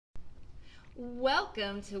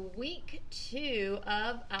Welcome to week 2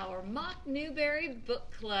 of our Mock Newberry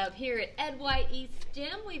Book Club here at Ed White East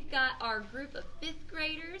STEM. We've got our group of 5th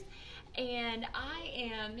graders, and I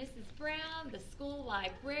am Mrs. Brown, the school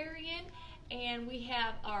librarian, and we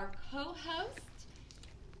have our co-host.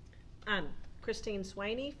 I'm Christine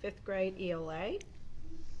Swaney, 5th grade ELA.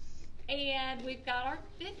 And we've got our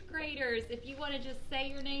 5th graders. If you want to just say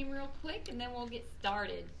your name real quick, and then we'll get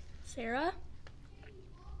started. Sarah.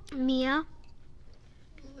 Mia.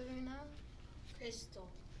 Luna. Crystal.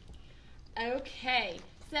 Okay,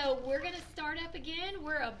 so we're going to start up again.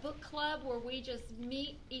 We're a book club where we just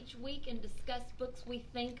meet each week and discuss books we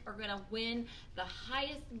think are going to win the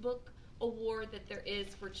highest book award that there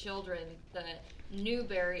is for children, the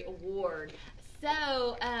Newbery Award.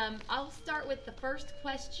 So I'll start with the first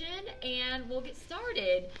question and we'll get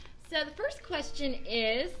started. So the first question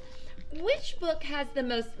is, which book has the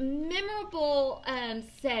most memorable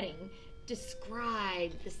setting?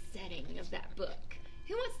 Describe the setting of that book.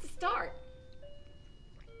 Who wants to start?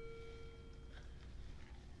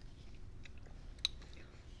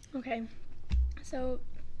 Okay, so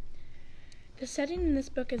the setting in this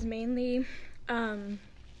book is mainly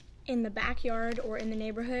in the backyard or in the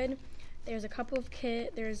neighborhood. There's a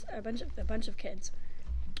bunch of kids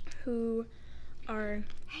who are.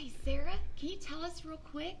 Hey Sarah, can you tell us real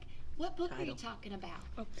quick, what book are you talking about?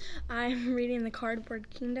 Oh, I'm reading The Cardboard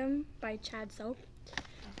Kingdom by Chad Soap.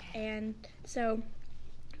 Okay. And so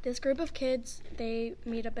this group of kids, they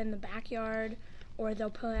meet up in the backyard or they'll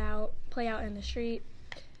play out in the street.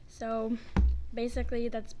 So basically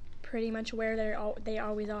that's pretty much where they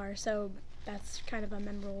always are. So that's kind of a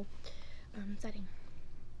memorable setting.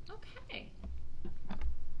 Okay.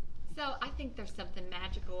 So I think there's something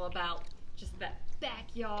magical about just that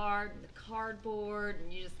backyard and the cardboard,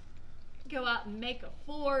 and you just go out and make a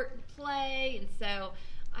fort and play, and so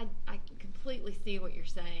I completely see what you're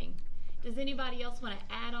saying. Does anybody else want to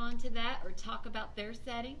add on to that or talk about their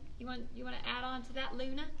setting? You want to add on to that,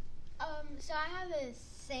 Luna? So I have the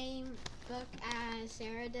same book as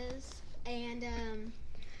Sarah does, and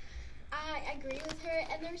I agree with her.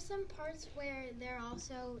 And there's some parts where they're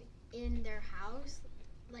also in their house,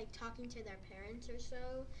 like talking to their parents or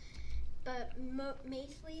so. But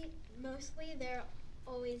mostly they're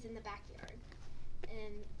always in the backyard,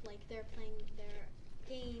 and like they're playing their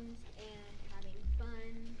games and having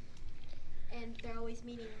fun, and they're always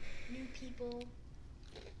meeting new people,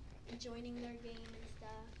 joining their game and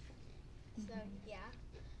stuff. So yeah.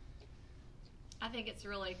 I think it's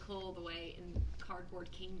really cool the way in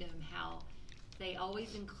Cardboard Kingdom how they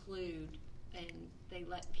always include and they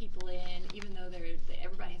let people in, even though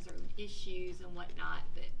everybody has their own issues and whatnot,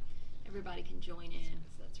 but everybody can join in.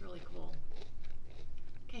 So that's really cool.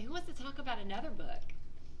 Okay, who wants to talk about another book?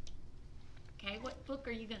 Okay, what book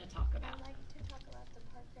are you going to talk about? I'd like to talk about the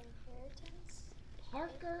Parker Inheritance.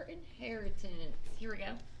 Parker Inheritance. Here we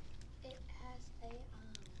go. It has a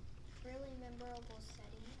really memorable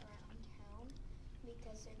setting around town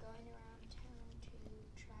because they're going around town to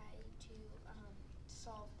try to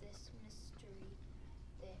solve this mystery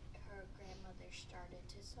that her grandmother started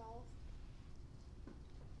to solve.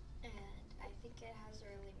 And I think it has a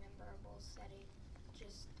really memorable setting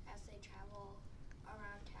just as they travel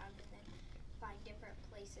around town and then find different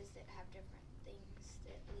places that have different things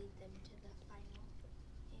that lead them to the final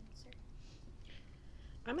answer.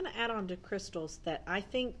 I'm going to add on to Crystal's that I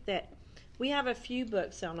think that we have a few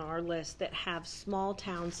books on our list that have small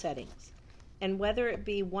town settings. And whether it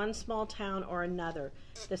be one small town or another,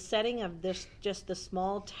 the setting of just the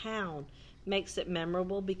small town makes it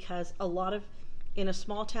memorable because in a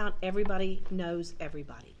small town, everybody knows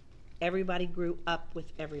everybody. Everybody grew up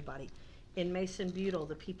with everybody. In Mason Butyl,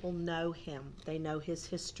 the people know him. They know his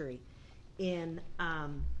history. In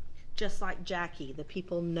Just Like Jackie, the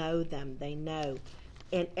people know them. They know.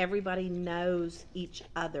 And everybody knows each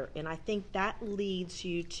other. And I think that leads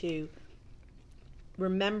you to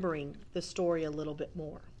remembering the story a little bit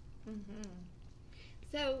more. Mm-hmm.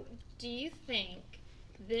 So do you think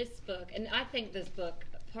this book, and I think this book,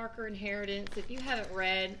 Parker Inheritance, if you haven't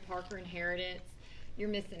read Parker Inheritance, you're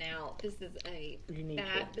missing out. This is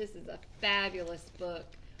a fabulous book.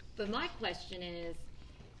 But my question is,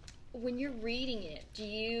 when you're reading it, do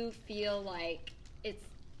you feel like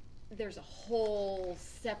there's a whole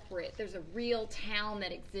separate, there's a real town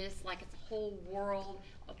that exists, like it's a whole world,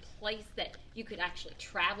 a place that you could actually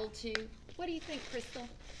travel to? What do you think, Crystal?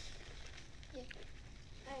 Yeah,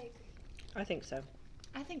 I agree. I think so.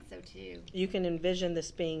 I think so too. You can envision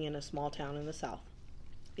this being in a small town in the South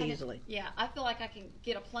easily. Yeah, I feel like I can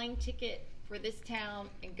get a plane ticket for this town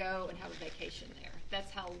and go and have a vacation there. That's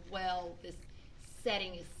how well this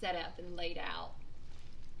setting is set up and laid out.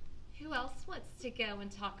 Who else wants to go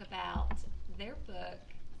and talk about their book?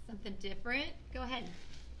 Something different? Go ahead.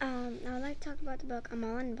 I would like to talk about the book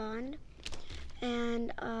Amal Bond.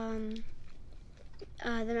 And the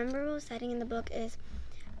memorable setting in the book is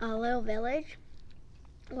a little village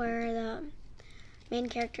where the main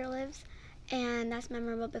character lives. And that's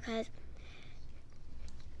memorable because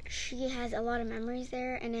she has a lot of memories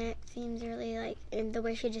there, and it seems really like, in the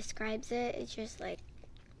way she describes it, it's just like,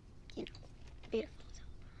 beautiful.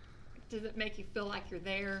 Does it make you feel like you're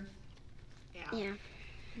there? Yeah.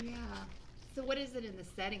 Yeah. So what is it in the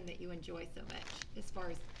setting that you enjoy so much as far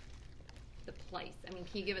as the place? I mean,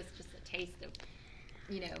 can you give us just a taste of,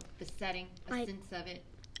 the setting, a sense of it?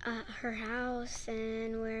 Her house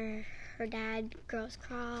and where her dad grows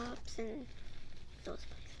crops and those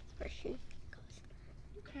places where she goes.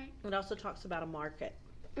 Okay. It also talks about a market.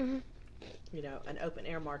 Mm-hmm. An open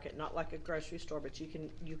air market, not like a grocery store, but you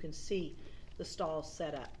can see the stalls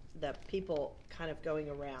set up, the people kind of going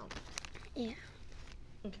around. Yeah.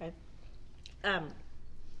 Okay. I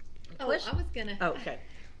was gonna. Oh, okay.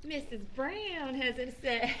 Mrs. Brown hasn't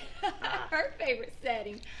said her favorite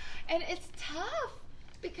setting, and it's tough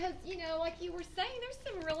because like you were saying, there's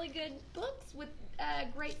some really good books with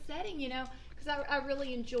great setting. Because I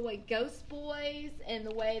really enjoy Ghost Boys and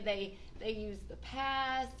the way they use the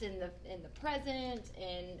past and the present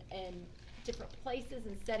and different places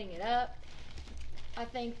and setting it up. I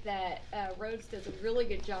think that Rhodes does a really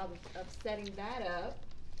good job of setting that up.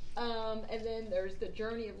 And then there's the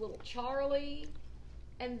journey of little Charlie.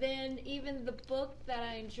 And then even the book that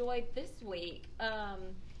I enjoyed this week,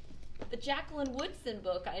 the Jacqueline Woodson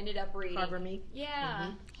book I ended up reading. Harbor Me?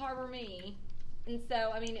 Yeah, Harbor Me. And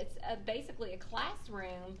so, it's basically a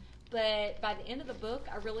classroom, but by the end of the book,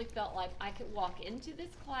 I really felt like I could walk into this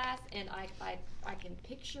class and I can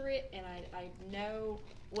picture it and I know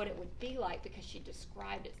what it would be like because she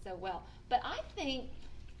described it so well. But I think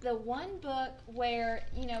the one book where,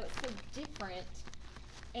 it's so different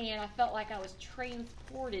and I felt like I was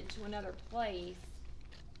transported to another place,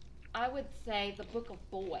 I would say the Book of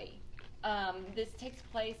Boy. This takes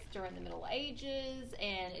place during the Middle Ages,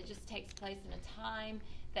 and it just takes place in a time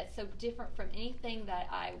that's so different from anything that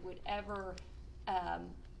I would ever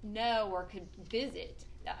know or could visit.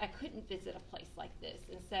 I couldn't visit a place like this,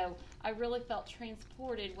 and so I really felt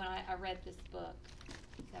transported when I read this book.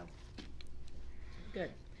 So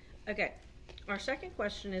Good. Okay. Our second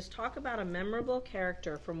question is, talk about a memorable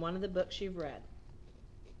character from one of the books you've read.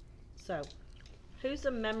 So, who's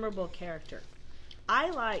a memorable character?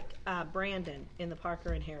 I like Brandon in the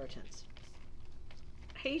Parker Inheritance.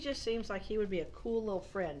 He just seems like he would be a cool little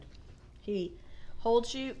friend. He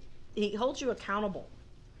holds you accountable.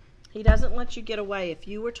 He doesn't let you get away. If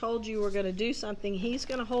you were told you were going to do something, he's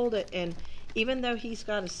going to hold it. And even though he's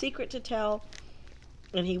got a secret to tell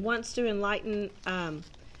and he wants to enlighten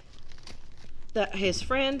his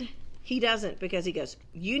friend, he doesn't, because he goes,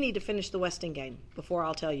 you need to finish the Weston game before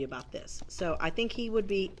I'll tell you about this. So I think he would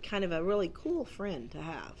be kind of a really cool friend to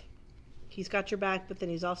have. He's got your back, but then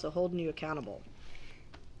he's also holding you accountable.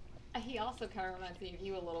 he also kind of reminds me of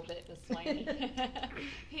you a little bit, Miss Slaney.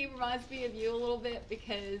 He reminds me of you a little bit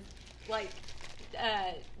because, like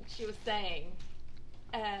she was saying,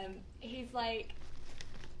 he's like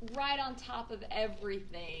right on top of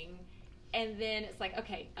everything. And then it's like,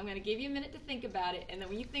 okay, I'm going to give you a minute to think about it. And then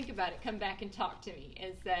when you think about it, come back and talk to me.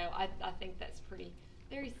 And so I think that's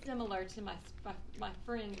very similar to my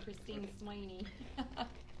friend Christine Swaney.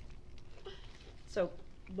 So,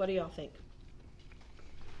 what do y'all think?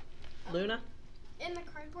 Luna? In the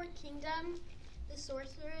Cardboard Kingdom, the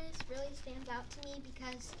sorceress really stands out to me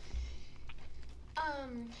because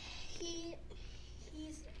he's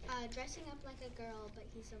dressing up like a girl, but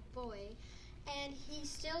he's a boy. And he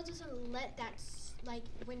still doesn't let that, like,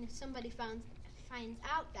 when somebody finds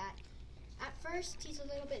out that, at first he's a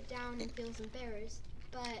little bit down and feels embarrassed,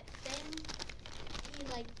 but then he,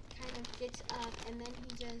 like, kind of gets up and then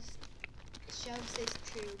he just shows his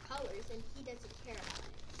true colors and he doesn't care about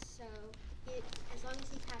it. So, as long as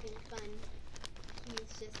he's having fun, he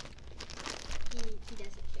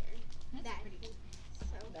doesn't care.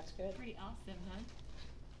 That's good. Pretty awesome, huh?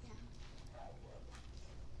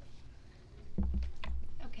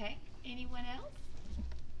 Okay. Anyone else?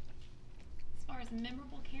 As far as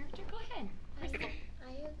memorable character, go ahead. Crystal.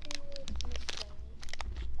 I agree with Miss Swaney.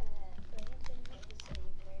 Brandon is a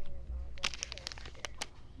very memorable character.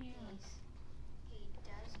 Yes. He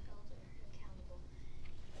does hold her accountable.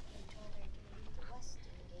 He told her to leave the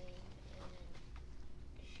Weston game,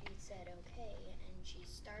 and she said okay, and she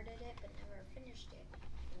started it but never finished it.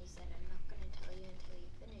 And he said, I'm not going to tell you until you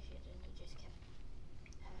finish it, and he just kept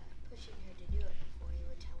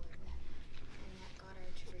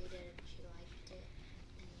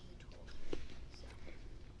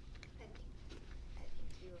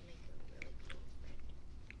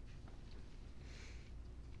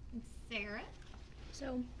Sarah?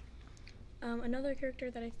 So, another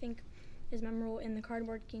character that I think is memorable in the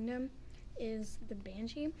Cardboard Kingdom is the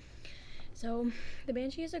Banshee. So, the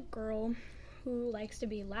Banshee is a girl who likes to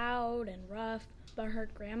be loud and rough, but her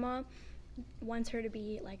grandma wants her to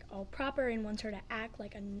be like all proper and wants her to act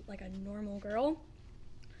like a normal girl.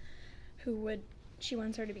 She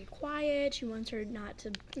wants her to be quiet. She wants her not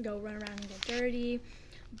to go run around and get dirty.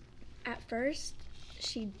 At first,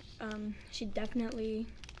 the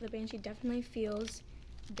Banshee definitely feels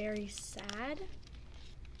very sad,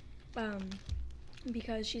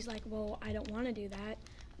 because she's like, well, I don't want to do that,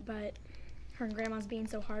 but her grandma's being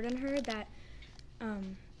so hard on her that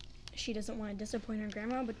she doesn't want to disappoint her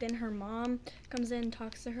grandma. But then her mom comes in and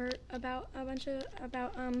talks to her about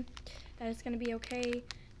that it's gonna be okay.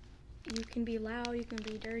 You can be loud, you can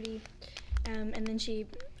be dirty, and then she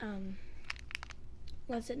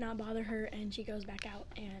lets it not bother her, and she goes back out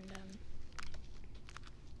and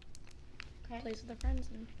plays with her friends.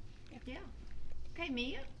 And Yeah. Okay,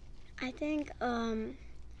 Mia? I think in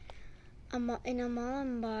Amal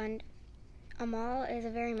and Bond, Amal is a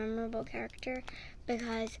very memorable character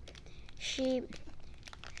because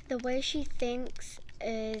the way she thinks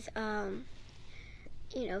is,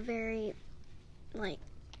 very, like,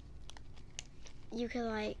 you could,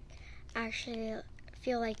 like, actually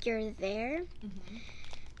feel like you're there. Mm-hmm.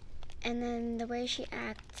 And then the way she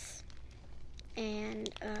acts, and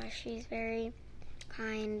she's very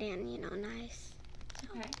kind and, nice.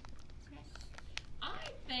 Okay. I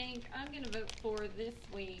think I'm going to vote for this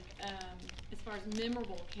week, as far as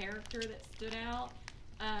memorable character that stood out,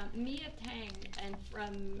 Mia Tang, and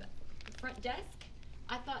from Front Desk.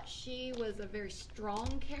 I thought she was a very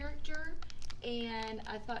strong character, and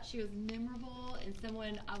I thought she was memorable and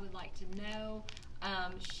someone I would like to know.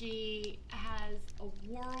 She has a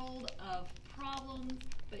world of problems,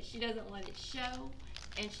 but she doesn't let it show,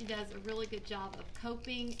 and she does a really good job of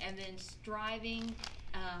coping and then striving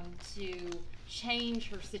to change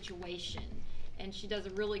her situation, and she does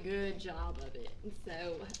a really good job of it. And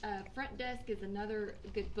so Front Desk is another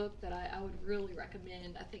good book that I would really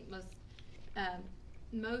recommend. I think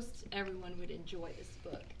most everyone would enjoy this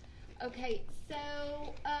book. Okay,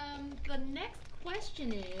 so the next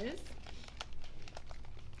question is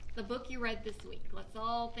the book you read this week. Let's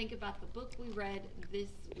all think about the book we read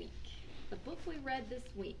this week. The book we read this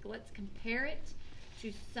week. Let's compare it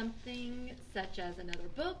to something such as another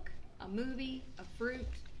book, a movie, a fruit.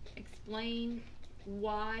 Explain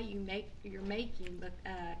why you're making the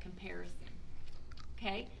comparison.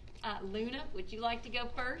 Okay, Luna, would you like to go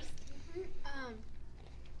first?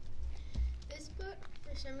 This book,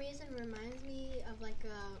 for some reason, reminds me of like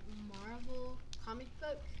a Marvel comic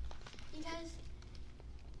book because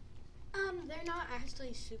they're not actually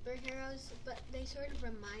superheroes, but they sort of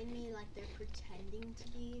remind me like they're pretending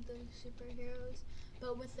to be those superheroes,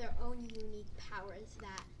 but with their own unique powers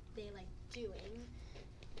that they like doing.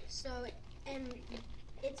 So, and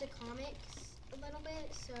it's a comics a little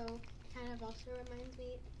bit, so kind of also reminds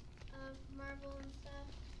me of Marvel and stuff.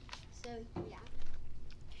 So, yeah.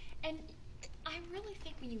 And I really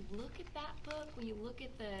think when you look at that book, when you look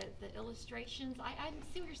at the illustrations, I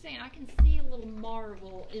see what you're saying. I can see a little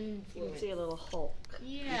Marvel influence. You can see a little Hulk.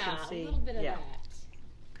 Yeah, see, a little bit of yeah.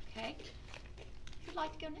 that. Okay. Who'd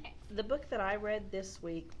like to go next? The book that I read this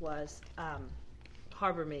week was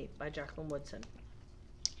Harbor Me by Jacqueline Woodson.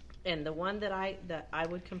 And the one that I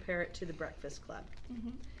would compare it to The Breakfast Club.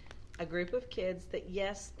 Mm-hmm. A group of kids that,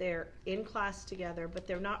 yes, they're in class together, but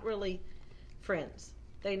they're not really friends.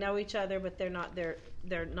 They know each other, but they're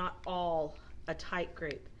not all a tight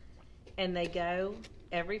group. And they go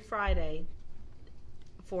every Friday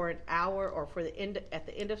for an hour or at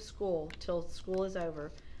the end of school till school is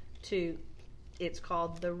over it's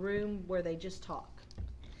called The Room Where They Just Talk.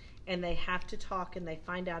 And they have to talk, and they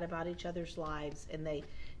find out about each other's lives, and they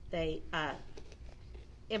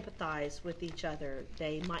empathize with each other.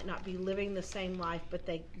 They might not be living the same life, but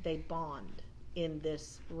they bond in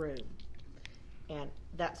this room. And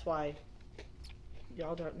that's why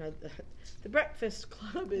y'all don't know the Breakfast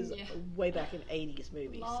Club is way back in 80s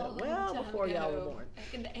movie. So well before y'all were born.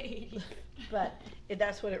 Back in the 80s. But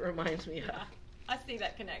that's what it reminds me of. Yeah, I see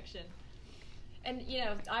that connection. And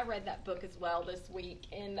I read that book as well this week,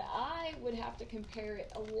 and I would have to compare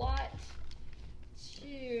it a lot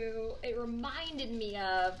to, it reminded me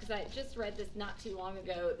of, because I just read this not too long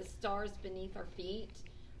ago, The Stars Beneath Our Feet.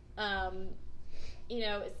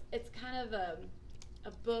 It's kind of a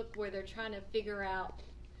book where they're trying to figure out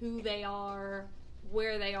who they are,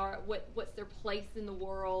 where they are, what's their place in the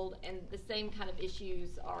world, and the same kind of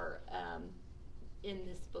issues are in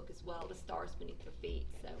this book as well, The Stars Beneath Their Feet.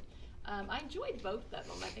 So I enjoyed both of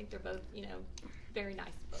them. I think they're both, very nice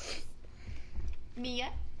books. Mia?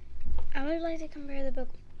 I would like to compare the book,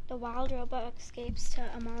 The Wild Robot Escapes, to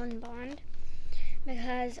Amal and Bond,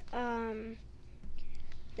 because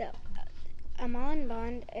the Amal and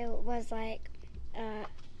Bond, it was like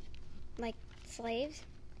slaves.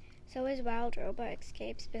 So is Wild Robot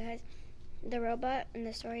Escapes, because the robot in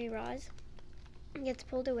the story, Roz, gets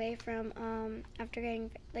pulled away from after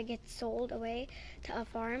gets sold away to a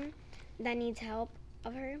farm that needs help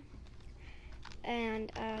of her,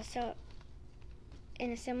 and so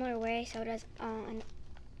in a similar way, so does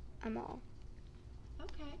Amal.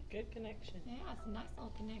 Okay. Good connection. Yeah, it's a nice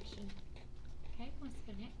little connection. Okay, what's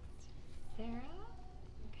the next? Sarah?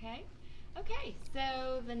 Okay. Okay,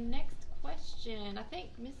 so the next question, I think,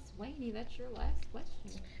 Miss Swaney, that's your last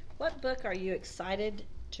question. What book are you excited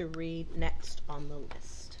to read next on the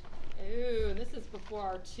list? Ooh, this is before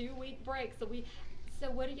our 2-week break. So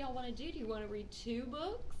what do y'all want to do? Do you want to read 2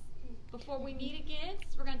 books before we meet again?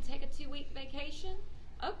 So we're going to take a 2-week vacation?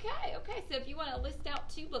 Okay. So if you want to list out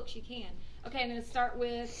 2 books, you can. Okay, I'm going to start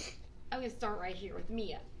right here with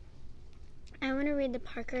Mia. I want to read The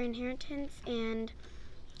Parker Inheritance and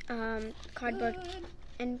Cardboard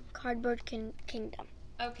Kingdom.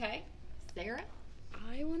 Okay. Sarah?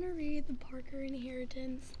 I want to read The Parker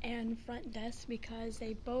Inheritance and Front Desk because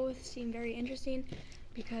they both seem very interesting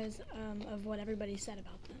because of what everybody said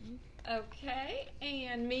about them. Okay,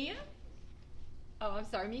 and Mia? Oh, I'm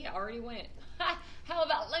sorry, Mia already went. How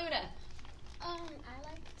about Luna? I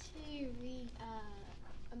like to read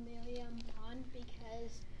Amelia and Bond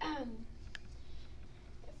because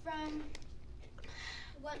from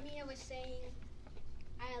what Mia was saying,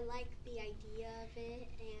 I like the idea of it,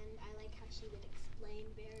 and I like how she would explain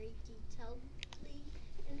very detailedly.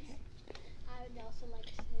 And I would also like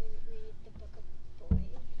to read The Book of Boy.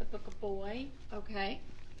 The Book of Boy. Okay.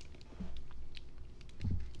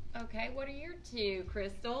 Okay, what are your 2,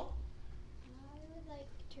 Crystal? I would like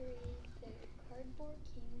to read The Cardboard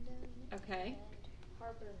Kingdom Okay. and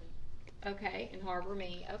Harbor Me. Okay, and Harbor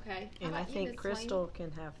Me. Okay. How And I about you, think Miss Crystal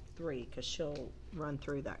can have 3 because she'll run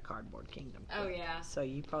through that Cardboard Kingdom. Swaney? Oh, yeah. So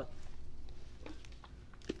you probably,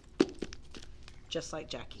 just like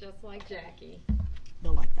Jackie. Just like Jackie.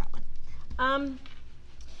 You'll like that one.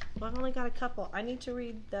 Well, I've only got a couple. I need to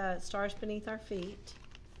read The Stars Beneath Our Feet.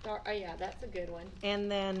 Oh, yeah, that's a good one.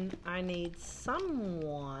 And then I need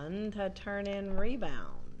someone to turn in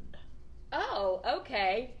Rebound. Oh,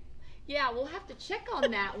 okay. Yeah, we'll have to check on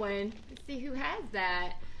that one and see who has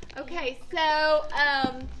that. Okay, so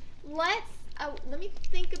let me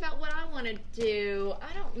think about what I want to do.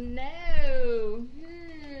 I don't know.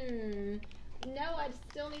 No, I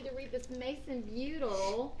still need to read this Mason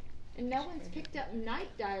Butle, and no one's picked up Night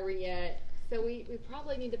Diary yet. So we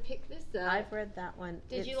probably need to pick this up. I've read that one.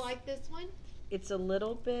 Did you like this one? It's a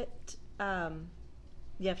little bit,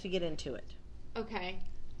 you have to get into it. Okay.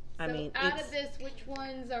 I So mean, out it's, of this, which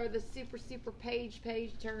ones are the super page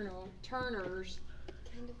turners?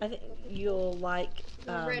 I think you'll like,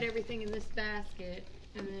 I've read everything in this basket,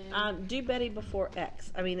 and then do Betty Before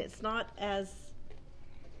X. I mean, it's not as,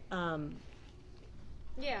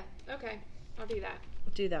 yeah, okay, I'll do that.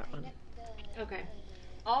 do that one. Okay.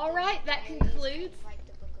 All right, that concludes. Like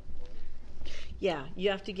The Book of Boy. Yeah,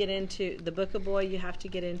 you have to get into the Book of Boy. You have to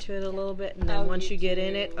get into it a little bit, and then Oh, once you you get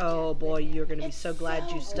in do. it, oh boy, you're going to be It's so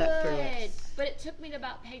glad you stuck through it. good. But it took me to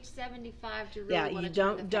about page 75 to really Yeah, want you to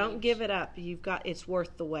turn the don't page. give it up. You've got, it's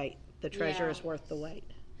worth the wait. The treasure Yeah. is worth the wait.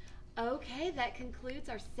 Okay, that concludes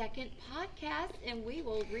our second podcast, and we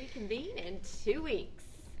will reconvene in 2 weeks.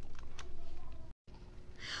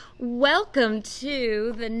 Welcome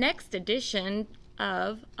to the next edition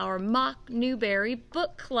of our Mock Newberry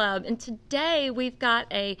Book Club. And today we've got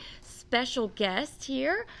a special guest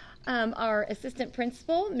here, our assistant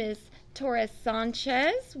principal, Ms. Torres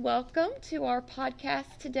Sanchez. Welcome to our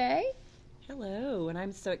podcast today. Hello, and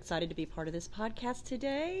I'm so excited to be part of this podcast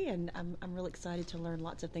today, and I'm really excited to learn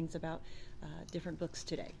lots of things about different books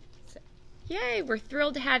today. So. Yay, we're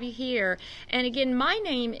thrilled to have you here. And again, my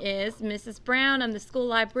name is Mrs. Brown. I'm the school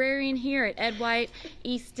librarian here at Ed White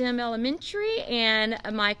East Stem Elementary, and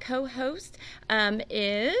my co-host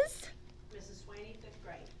is... Mrs. Swaney, 5th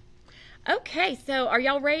grade. Okay, so are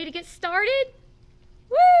y'all ready to get started?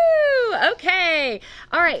 Woo! Okay.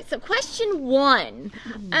 All right, so question 1.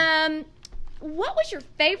 What was your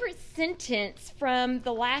favorite sentence from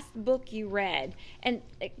the last book you read? And,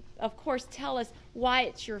 of course, tell us why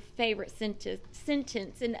it's your favorite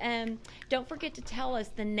sentence. And don't forget to tell us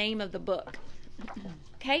the name of the book.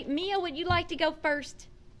 Okay, Mia, would you like to go first?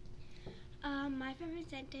 My favorite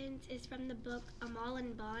sentence is from the book Amal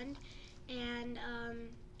and Bond, and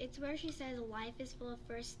it's where she says life is full of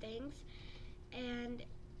first things, and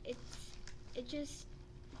it just,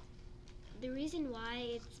 the reason why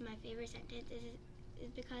it's my favorite sentence is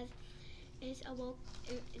because it's a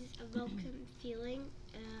welcome feeling,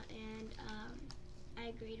 and I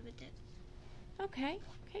agreed with it. Okay,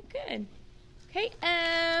 good. Okay,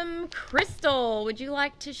 Crystal, would you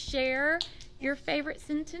like to share your favorite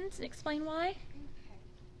sentence and explain why?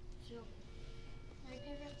 So, my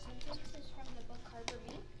favorite sentence is from the book Harbor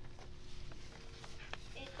Me.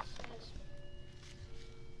 It says,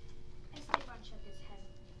 Esteban shook his head.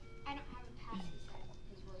 I don't have a pass, he said,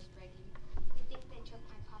 his voice breaking. They think they took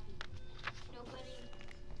my copy. Nobody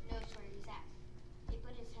knows where he's at. He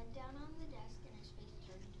put his head down on the desk and his face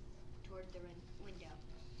turned toward the window.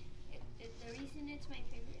 The reason it's my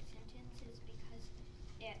favorite sentence is because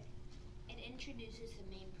it introduces the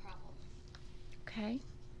main problem. Okay.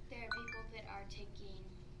 There are people that are taking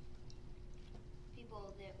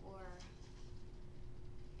people that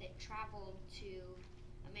traveled to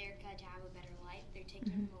America to have a better life. They're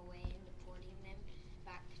taking them away and deporting them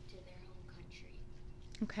back to their home country.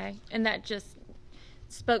 Okay, and that just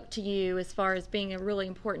spoke to you as far as being a really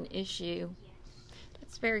important issue. Yes.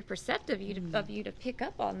 That's very perceptive of you to pick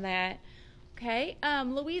up on that. Okay,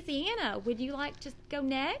 Louisiana, would you like to go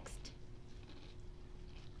next?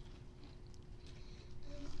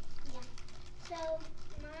 Yeah. So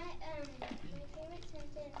my favorite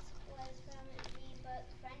sentence was from the book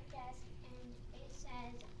Front Desk, and it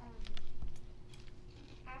says,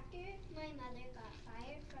 after my mother got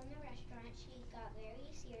fired from the restaurant, she got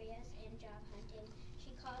very serious in job hunting.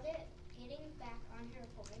 She called it getting back on her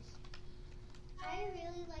horse. I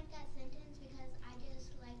really like that sentence because I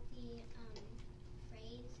just like the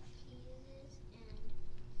phrase she uses, and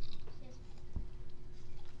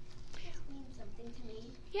just means something to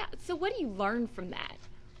me. Yeah, so what do you learn from that?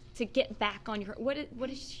 To get back on your, what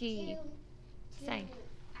is she saying?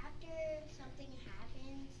 After something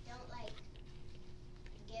happens, don't like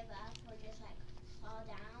give up or just like fall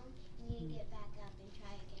down. You need to get back up and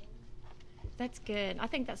try again. That's good. I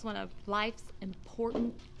think that's one of life's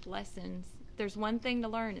important lessons. There's one thing to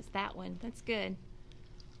learn, it's that one. That's good.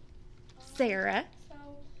 Sarah. So,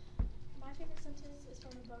 my favorite sentence is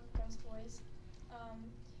from the book Ghost Boys.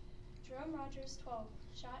 Jerome Rogers, 12,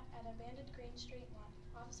 shot at abandoned Green Street lot.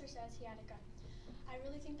 Officer says he had a gun. I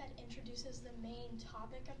really think that introduces the main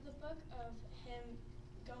topic of the book of him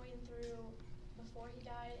going through before he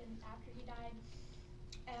died and after he died.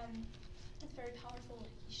 It's very powerful.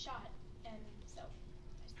 He shot, and so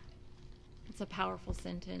I just think It's a powerful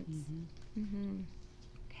sentence.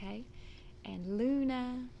 Okay. And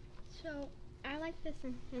Luna. So, I like the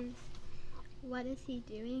sentence, what is he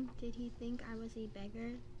doing? Did he think I was a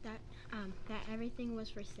beggar? That everything was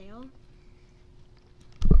for sale?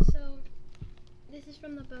 So, this is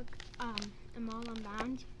from the book, Amal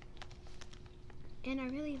Unbound. And I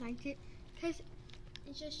really liked it because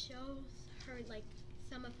it just shows her, like,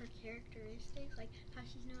 some of her characteristics, like how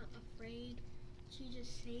she's not afraid to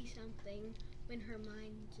just say something when her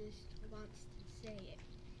mind just wants to say it.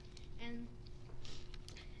 And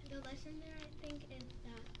the lesson there, I think, is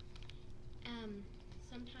that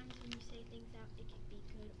sometimes when you say things out, it can be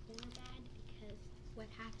good or bad, because what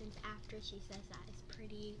happens after she says that is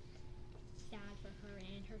pretty sad for her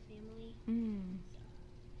and her family.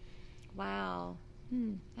 Wow.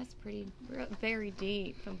 That's very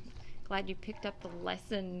deep. I'm glad you picked up the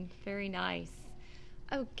lesson. Very nice.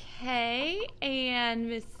 Okay, and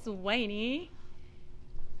Miss Swaney.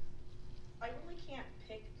 I really can't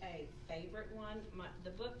pick a favorite one.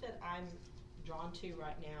 The book that I'm drawn to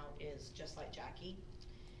right now is Just Like Jackie,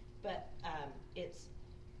 but it's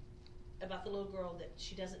about the little girl that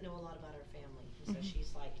she doesn't know a lot about her family, and so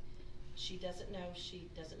she's like, she doesn't know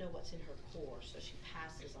what's in her core, so she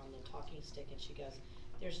passes on the talking stick, and she goes,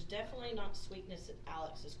 there's definitely not sweetness at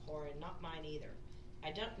Alex's core, and not mine either.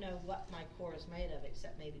 I don't know what my core is made of,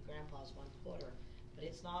 except maybe Grandpa's 1/4, but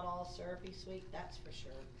it's not all syrupy sweet, that's for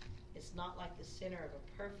sure. It's not like the center of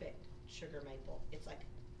a perfect sugar maple. It's like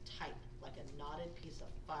tight, like a knotted piece of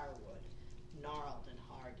firewood, gnarled and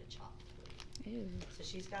hard to chop through. Ew. So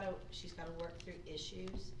she's got to work through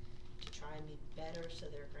issues to try and be better, so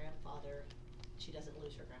she doesn't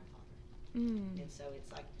lose her grandfather. And so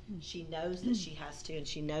it's like she knows that she has to, and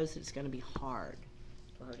she knows that it's going to be hard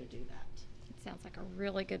for her to do that. It sounds like a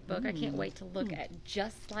really good book. I can't wait to look at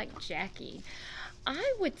Just Like Jackie.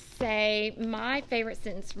 I would say my favorite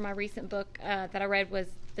sentence from my recent book that I read was,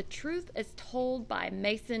 "The truth is told by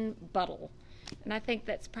Mason Buttle." And I think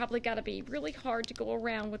that's probably got to be really hard to go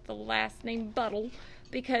around with the last name Buttle,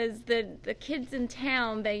 because the kids in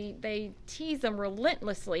town, they tease him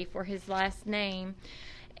relentlessly for his last name.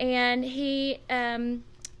 and he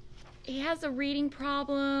has a reading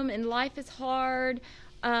problem, and life is hard.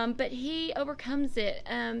 But he overcomes it.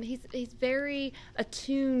 He's very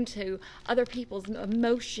attuned to other people's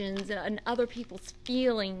emotions and other people's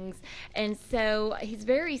feelings, and so he's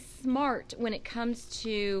very smart when it comes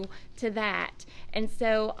to that. And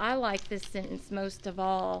so I like this sentence most of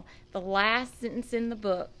all. The last sentence in the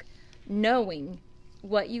book: knowing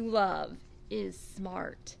what you love is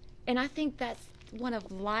smart. And I think that's one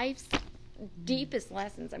of life's deepest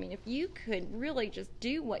lessons. I mean, if you could really just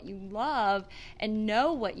do what you love and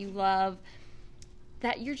know what you love,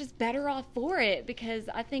 that you're just better off for it. Because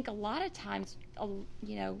I think a lot of times,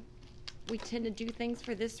 you know, we tend to do things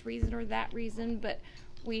for this reason or that reason, but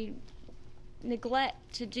we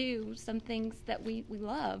neglect to do some things that we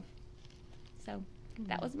love. So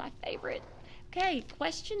that was my favorite. Okay,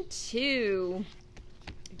 question 2.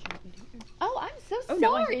 Oh, I'm so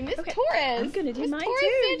sorry, Miss Okay. Torres. I'm going to do Miss mine Torres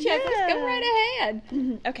too. Sanchez, let's go right ahead.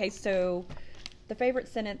 Okay, so the favorite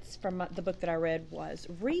sentence from the book that I read was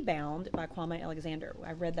Rebound by Kwame Alexander.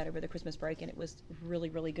 I read that over the Christmas break, and it was really,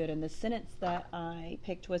 really good. And the sentence that I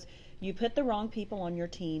picked was, you put the wrong people on your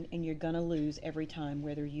team, and you're going to lose every time,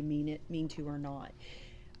 whether you mean to or not.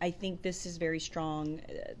 I think this is very strong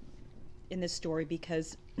in this story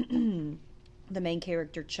because the main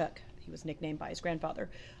character, Chuck, he was nicknamed by his grandfather,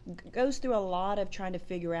 goes through a lot of trying to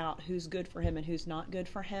figure out who's good for him and who's not good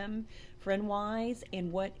for him, friend-wise,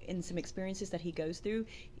 and what, in some experiences that he goes through,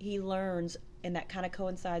 he learns, and that kind of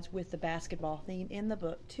coincides with the basketball theme in the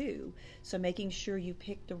book, too. So making sure you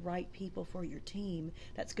pick the right people for your team,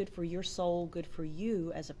 that's good for your soul, good for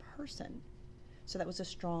you as a person. So that was a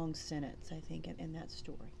strong sentence, I think, in that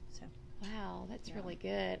story. So. Wow, that's really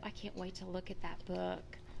good. I can't wait to look at that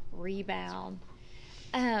book, Rebound.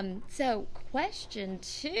 So question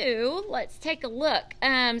 2, let's take a look.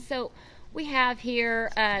 So we have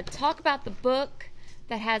here, talk about the book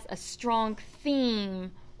that has a strong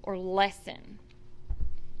theme or lesson.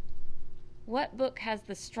 What book has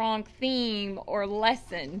the strong theme or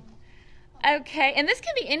lesson? Okay, and this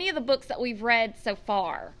can be any of the books that we've read so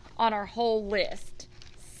far on our whole list.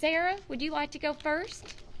 Sarah, would you like to go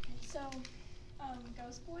first? So,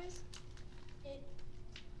 Ghost Boys, it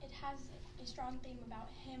has a strong theme about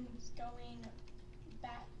him going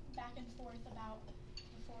back and forth about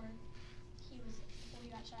before he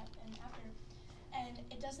got shot and after, and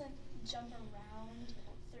it doesn't jump around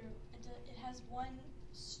through. It has one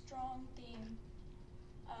strong theme,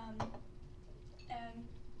 and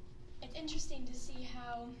it's interesting to see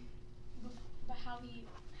how he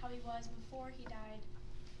was before he died,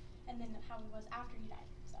 and then how he was after he died.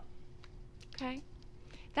 So. Okay.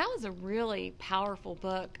 That was a really powerful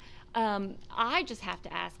book. I just have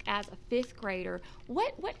to ask, as a 5th grader,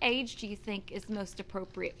 what age do you think is most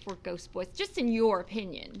appropriate for Ghost Boys? Just in your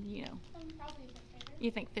opinion, you know. Probably 5th grader.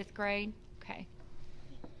 You think 5th grade? Okay.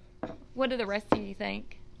 What do the rest of you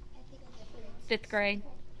think? I think 5th grade?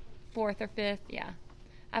 4th or 5th? Yeah.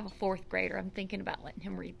 I have a 4th grader. I'm thinking about letting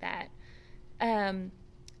him read that.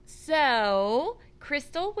 So,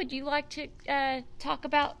 Crystal, would you like to talk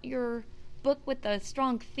about your book with a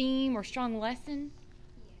strong theme or strong lesson?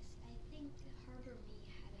 Yes, I think Harbor Me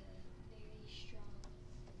had a very strong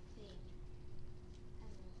theme.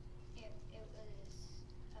 It was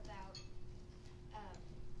about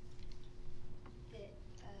the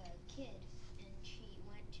kid, and she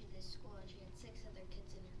went to this school, and she had 6 other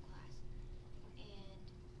kids in her class, and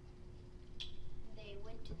they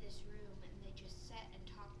went to this room, and they just sat and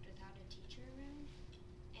talked without a teacher around,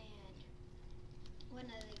 and one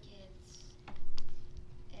of the kids,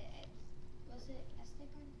 was it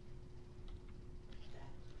Esteban?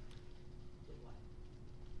 The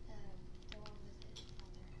one with his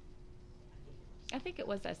father. I think it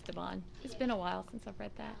was Esteban. It's been a while since I've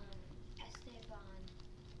read that. Esteban,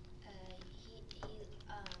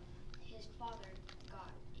 his father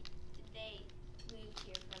they moved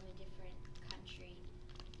here from a different country,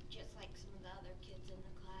 just like some of the other kids in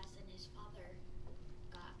the class, and his father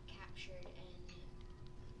got captured, and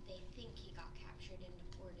they think he got captured and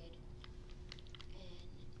deported.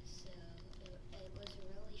 And so it was a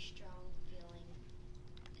really strong feeling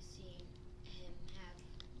seeing him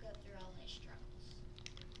go through all his struggles.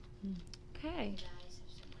 Okay. The eyes of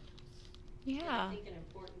someone else. Yeah. I think an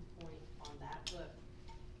important point on that book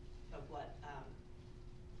of what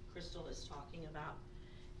Crystal is talking about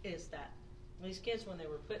is that these kids, when they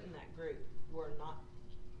were put in that group, were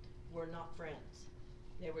not friends.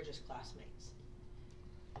 They were just classmates,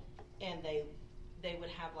 and they would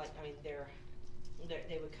have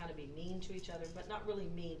they would kind of be mean to each other, but not really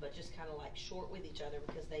mean, but just kind of like short with each other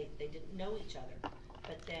because they didn't know each other.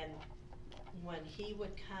 But then when he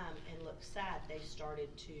would come and look sad, they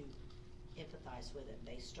started to empathize with him.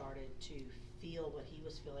 They started to feel what he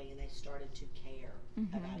was feeling, and they started to care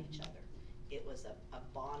about each other. It was a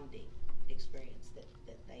bonding experience that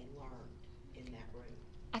they learned in that room.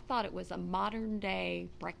 I thought it was a modern day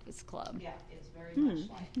Breakfast Club. Yeah, it's very much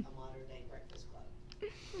like a modern day Breakfast Club.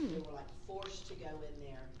 They were like forced to go in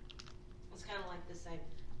there. It's kind of like the same.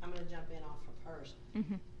 I'm going to jump in off of hers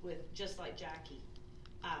with just like Jackie.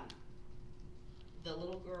 The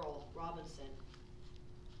little girl Robinson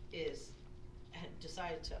had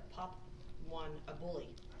decided to pop a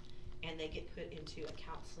bully, and they get put into a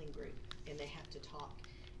counseling group, and they have to talk,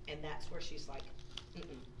 and that's where she's like,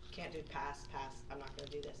 can't do pass, I'm not going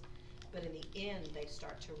to do this. But in the end, they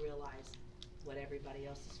start to realize what everybody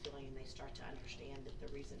else is feeling, and they start to understand that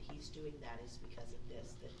the reason he's doing that is because of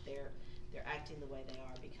this, that they're acting the way they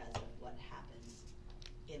are because of what happens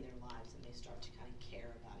in their lives, and they start to kind of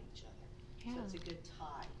care about each other. Yeah. So it's a good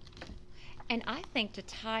tie. And I think to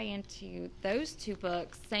tie into those two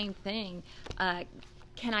books, same thing,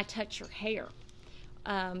 Can I Touch Your Hair?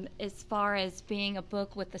 As far as being a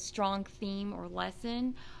book with a strong theme or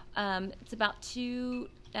lesson, it's about two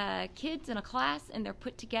kids in a class, and they're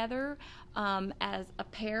put together as a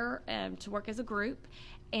pair to work as a group,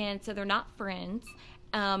 and so they're not friends.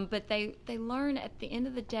 But they learn at the end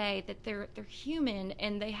of the day that they're human,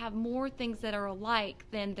 and they have more things that are alike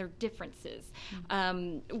than their differences.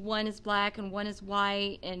 One is black and one is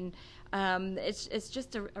white, and it's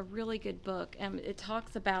just a really good book. It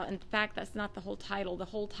talks about, in fact, that's not the whole title. The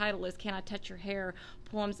whole title is Can I Touch Your Hair?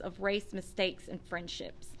 Poems of Race, Mistakes, and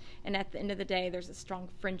Friendships. And at the end of the day, there's a strong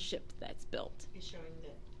friendship that's built. It's showing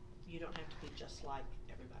that you don't have to be just like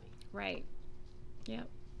everybody. Right. Yep.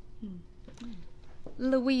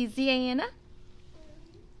 Louisiana.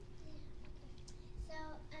 So,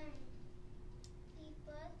 the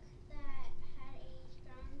book that had a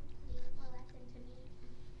strong meaningful lesson to me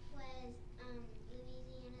was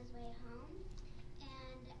Louisiana's Way Home,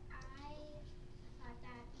 and I thought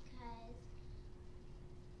that because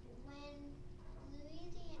when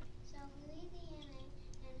Louisiana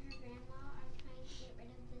and her grandma are trying to get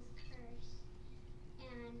rid of this curse,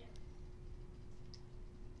 and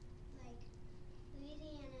like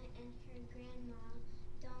Louisiana and her grandma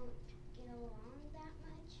don't get along that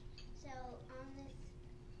much. So on this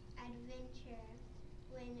adventure,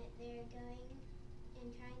 when they're going and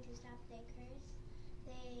trying to stop their curse,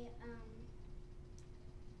 they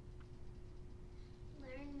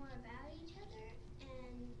learn more about each other.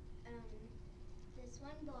 And this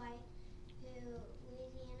one boy who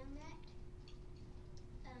Louisiana met,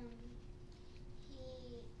 he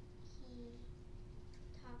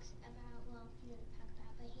talks about, well, he doesn't talk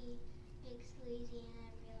about, but he makes Louisiana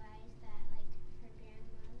realize that, like, her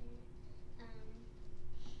grandmother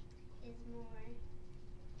is more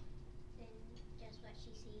than just what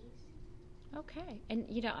she sees. Okay. And,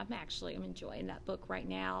 I'm enjoying that book right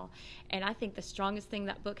now. And I think the strongest thing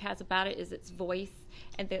that book has about it is its voice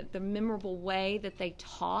and the memorable way that they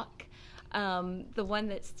talk. The one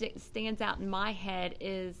that stands out in my head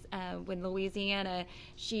is when Louisiana,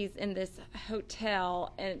 she's in this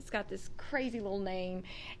hotel, and it's got this crazy little name.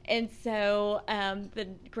 And so the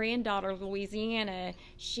granddaughter, Louisiana,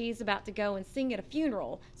 she's about to go and sing at a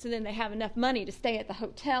funeral. So then they have enough money to stay at the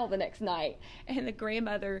hotel the next night. And the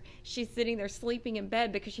grandmother, she's sitting there sleeping in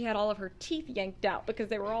bed because she had all of her teeth yanked out because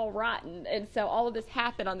they were all rotten. And so all of this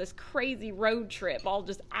happened on this crazy road trip, all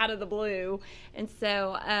just out of the blue. And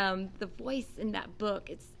so the voice in that book,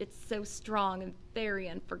 it's so strong and very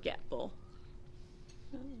unforgettable.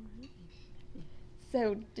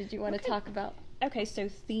 So did you want to talk about? Okay, so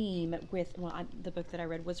theme with the book that I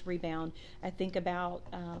read was Rebound. I think about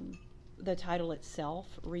the title itself,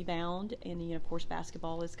 Rebound, and of course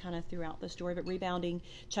basketball is kind of throughout the story, but rebounding,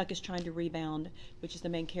 Chuck is trying to rebound, which is the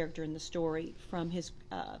main character in the story, from his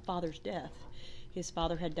father's death. His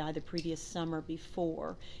father had died the previous summer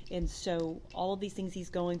before, and so all of these things he's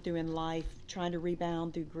going through in life, trying to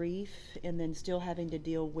rebound through grief, and then still having to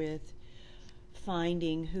deal with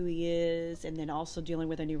finding who he is, and then also dealing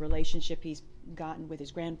with a new relationship he's gotten with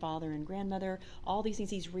his grandfather and grandmother. All these things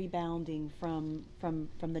he's rebounding from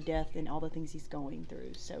the death and all the things he's going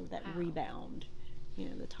through. So that Rebound,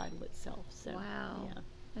 the title itself. So, wow, yeah.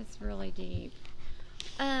 That's really deep.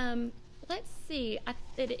 Let's see.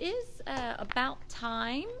 It is about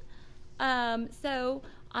time. So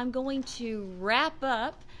I'm going to wrap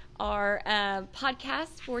up our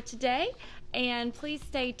podcast for today. And please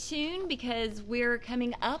stay tuned because we're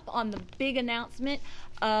coming up on the big announcement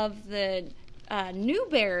of the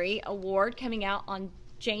Newbery Award coming out on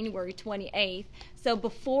January 28th. So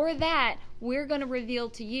before that, we're going to reveal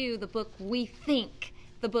to you the book we think,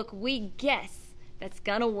 the book we guess that's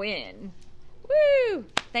going to win. Woo!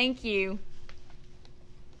 Thank you.